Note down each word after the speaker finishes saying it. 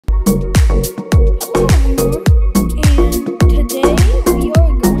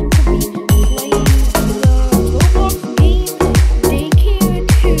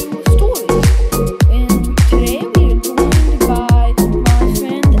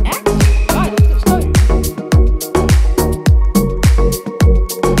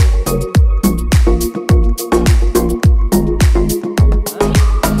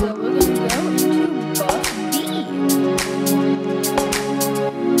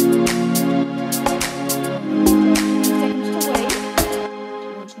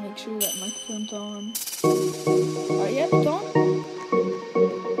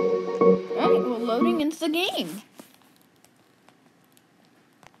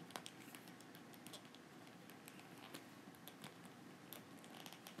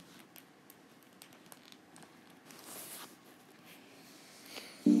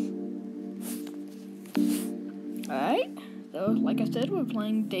Alright, so like I said, we're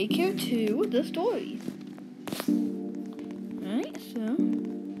playing Daycare 2, the story. Alright, so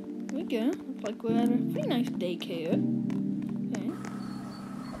here we go. Looks like we're at a pretty nice daycare. Okay.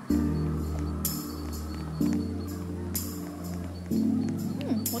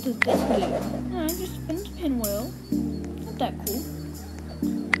 What does this do? Just spins pinwheel. Not that cool.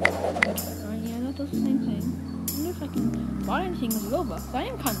 Yeah, that does the same thing. I wonder if I can buy anything with Robux. I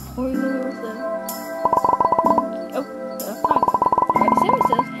am kind of poor with the... Alright, Sarah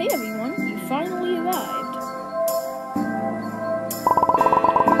says, "Hey everyone, you finally arrived.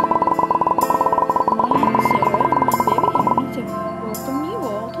 My name is Sarah, and I'm very happy to welcome you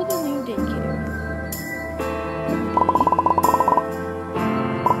all to the new daycare."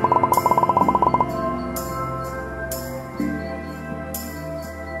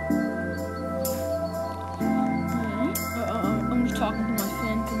 I'm just talking to my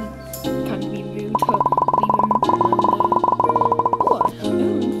friend because it's kind of be rude to leave him I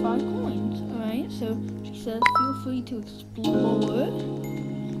earned 5 coins. Alright, so she says feel free to explore.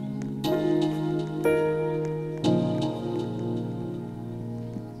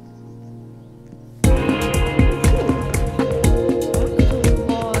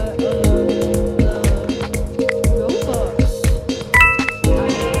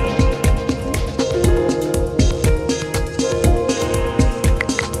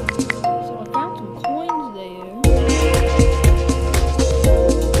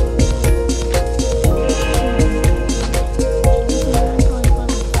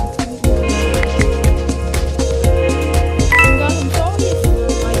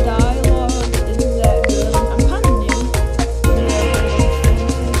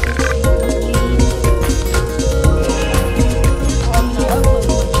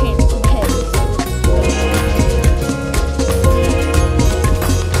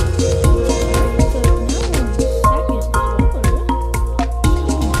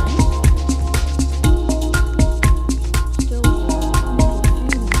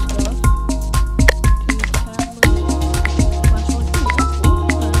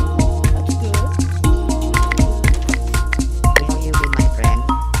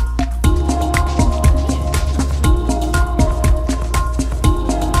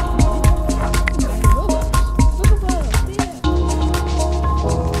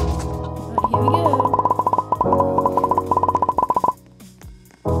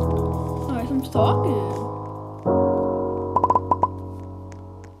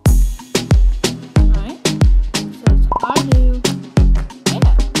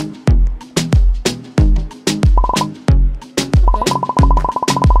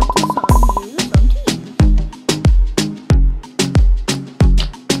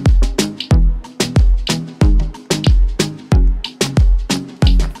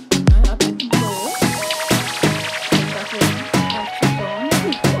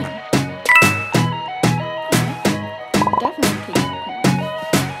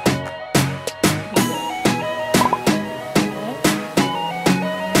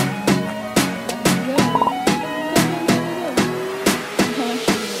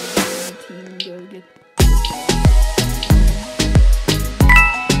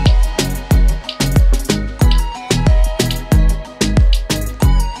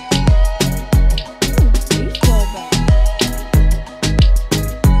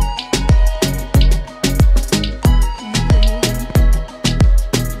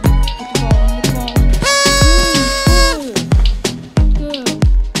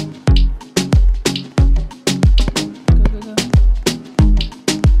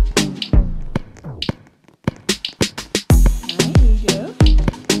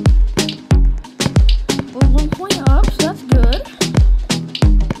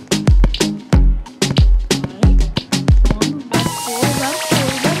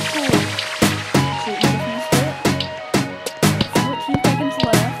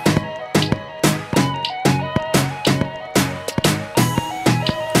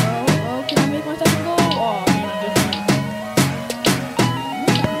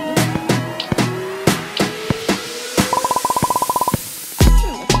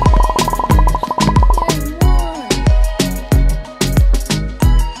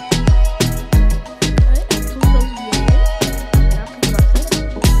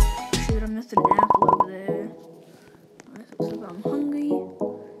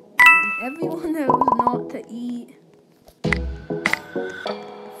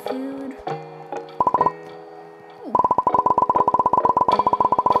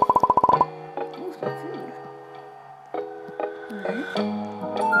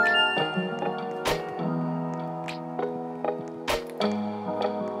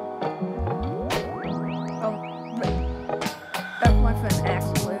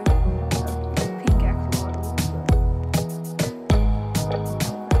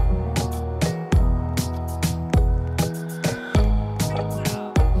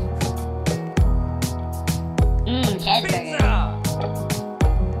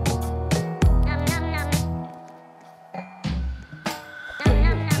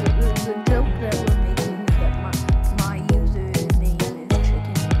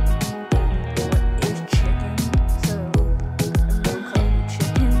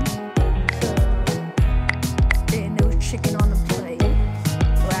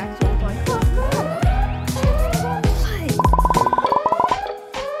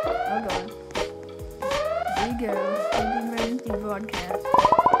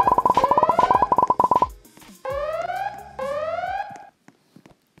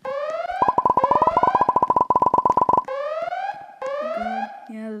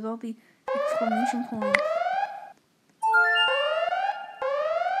 3 exclamation points.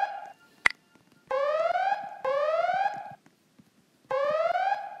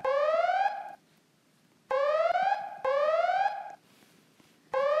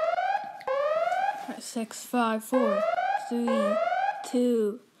 Alright, 6, 5, 4, 3,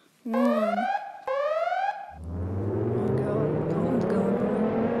 2, 1.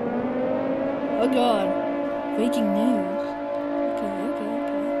 Oh god, breaking news. Okay.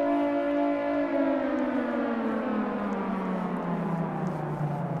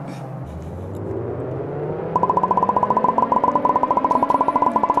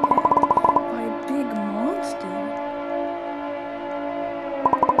 By a big monster.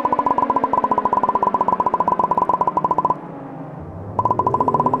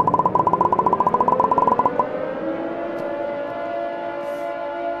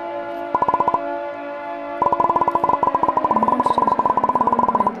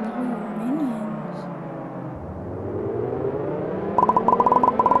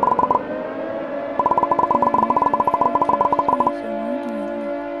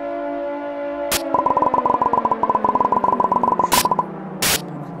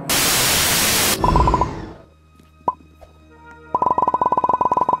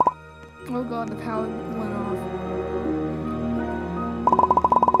 Oh god, the power went off.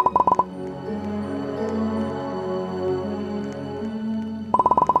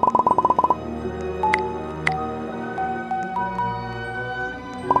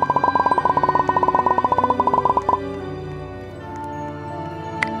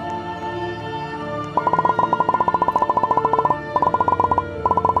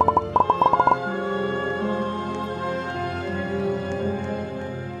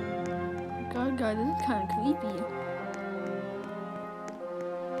 God, guys, this is kind of creepy.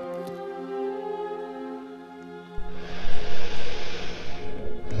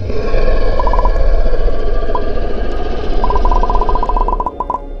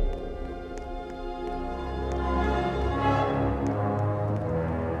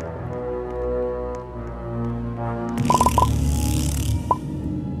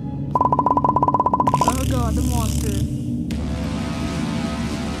 Oh god, the monster.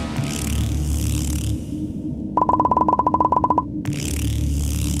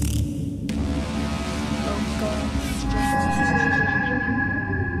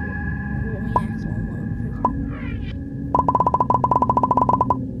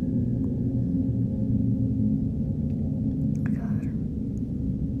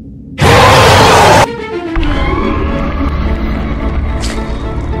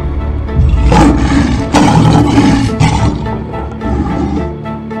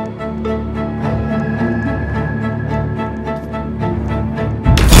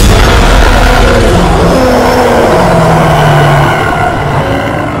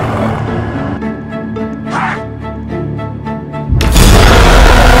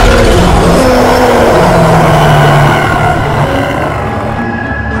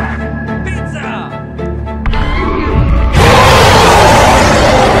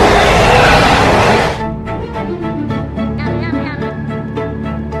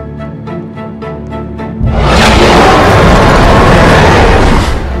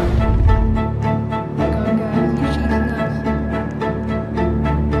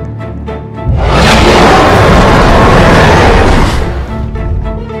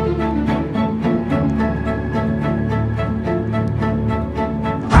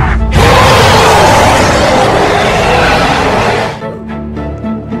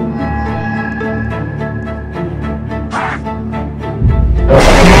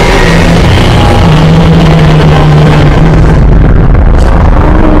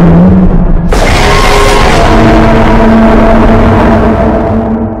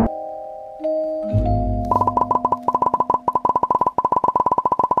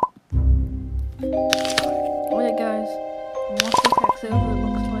 Alright guys, monster attacks over, it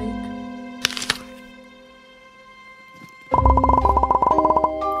looks